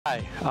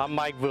Hi, I'm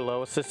Mike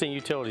Vullo, Assistant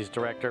Utilities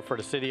Director for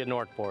the City of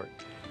Northport.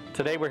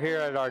 Today we're here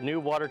at our new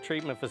water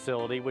treatment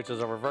facility, which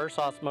is a reverse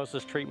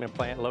osmosis treatment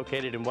plant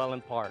located in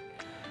Welland Park.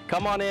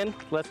 Come on in,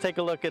 let's take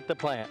a look at the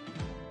plant.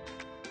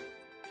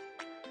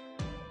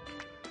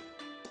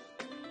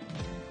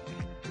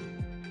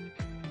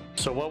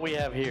 So what we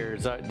have here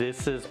is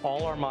this is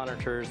all our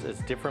monitors.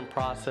 It's different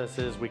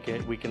processes. We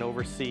can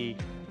oversee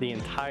the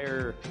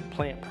entire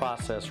plant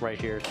process right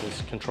here at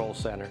this control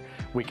center.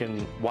 We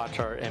can watch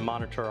and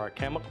monitor our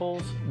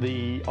chemicals,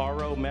 the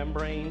RO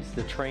membranes,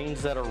 the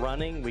trains that are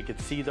running. We could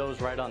see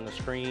those right on the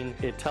screen.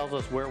 It tells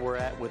us where we're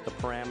at with the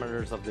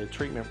parameters of the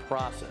treatment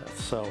process.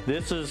 So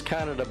this is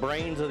kind of the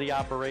brains of the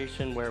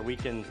operation where we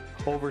can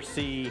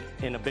oversee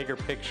in a bigger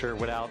picture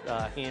without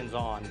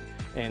hands-on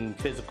and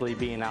physically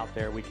being out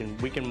there. We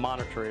can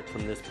monitor it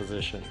from this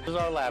position. This is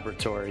our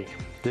laboratory.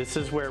 This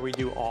is where we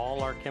do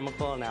all our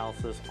chemical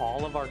analysis,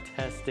 all of our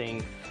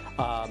testing,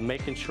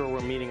 making sure we're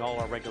meeting all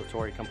our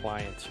regulatory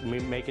compliance,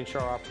 making sure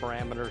our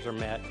parameters are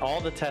met.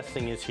 All the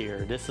testing is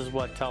here. This is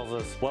what tells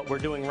us what we're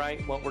doing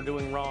right, what we're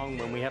doing wrong.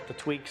 When we have to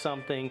tweak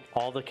something,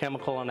 all the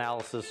chemical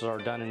analysis are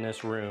done in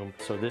this room.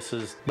 So this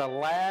is the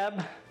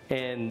lab,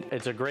 and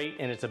it's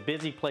a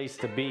busy place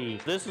to be.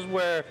 This is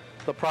where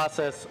the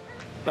process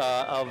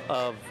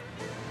of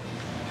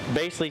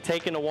basically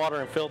taking the water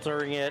and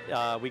filtering it.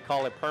 We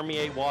call it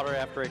permeate water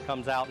after it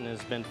comes out and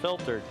has been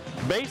filtered.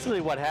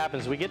 Basically what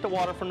happens, we get the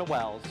water from the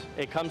wells.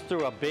 It comes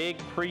through a big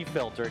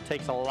pre-filter. It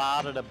takes a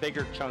lot of the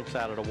bigger chunks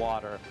out of the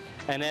water.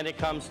 And then it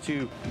comes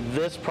to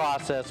this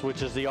process,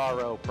 which is the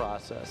RO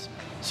process.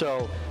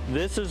 So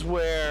this is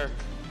where,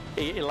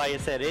 like I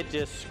said, it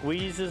just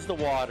squeezes the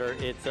water.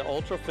 It's an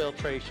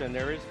ultrafiltration.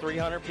 There is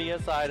 300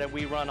 PSI that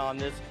we run on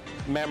this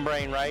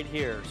membrane right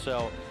here.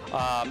 So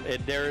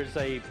there is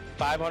a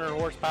 500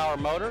 horsepower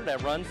motor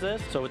that runs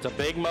this, so it's a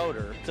big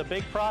motor. It's a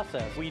big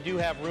process. We do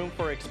have room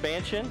for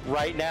expansion.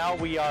 Right now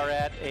we are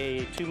at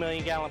a 2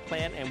 million gallon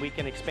plant and we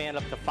can expand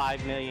up to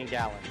 5 million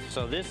gallons.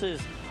 So this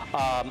is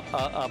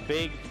a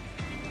big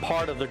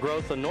part of the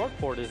growth of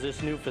Northport is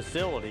this new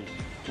facility.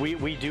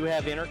 We do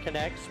have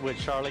interconnects with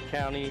Charlotte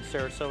County,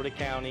 Sarasota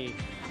County,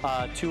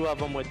 2 of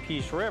them with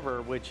Peace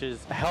River, which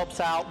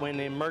helps out when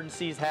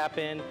emergencies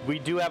happen. We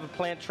do have a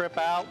plant trip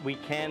out. We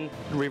can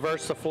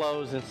reverse the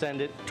flows and send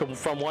it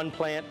from one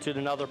plant to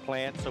another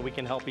plant, so we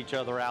can help each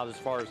other out as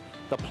far as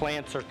the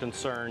plants are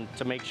concerned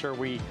to make sure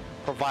we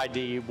provide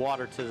the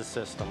water to the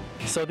system.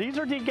 So these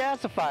are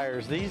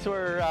degasifiers. These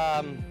were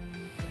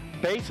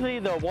basically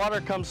the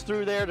water comes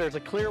through there. There's a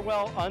clear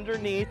well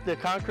underneath. The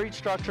concrete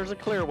structure is a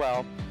clear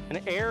well.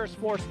 And air is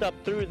forced up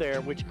through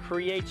there, which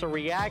creates a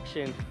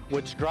reaction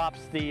which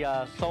drops the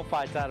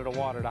sulfides out of the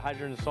water, the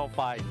hydrogen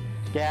sulfide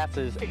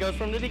gases. It goes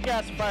from the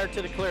degasifier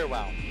to the clear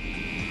well.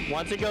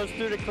 Once it goes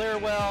through the clear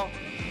well,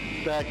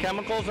 the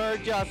chemicals are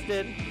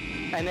adjusted,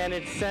 and then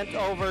it's sent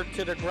over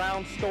to the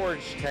ground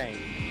storage tank.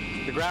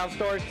 The ground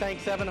storage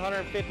tank,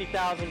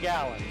 750,000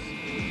 gallons.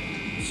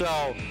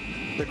 So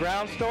the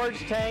ground storage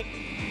tank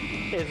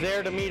is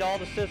there to meet all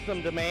the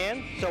system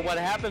demand. So what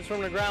happens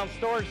from the ground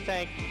storage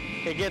tank,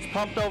 it gets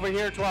pumped over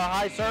here to our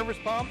high service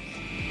pumps,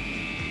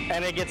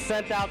 and it gets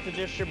sent out to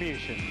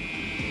distribution.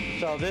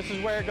 So this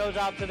is where it goes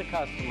out to the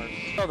customers.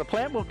 So the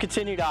plant will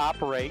continue to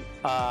operate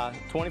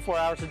 24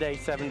 hours a day,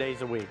 7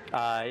 days a week.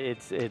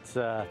 It's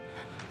a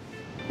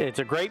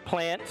great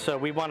plant, so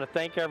we want to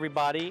thank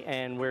everybody,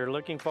 and we're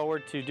looking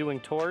forward to doing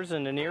tours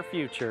in the near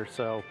future.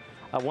 So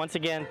once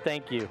again,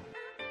 thank you.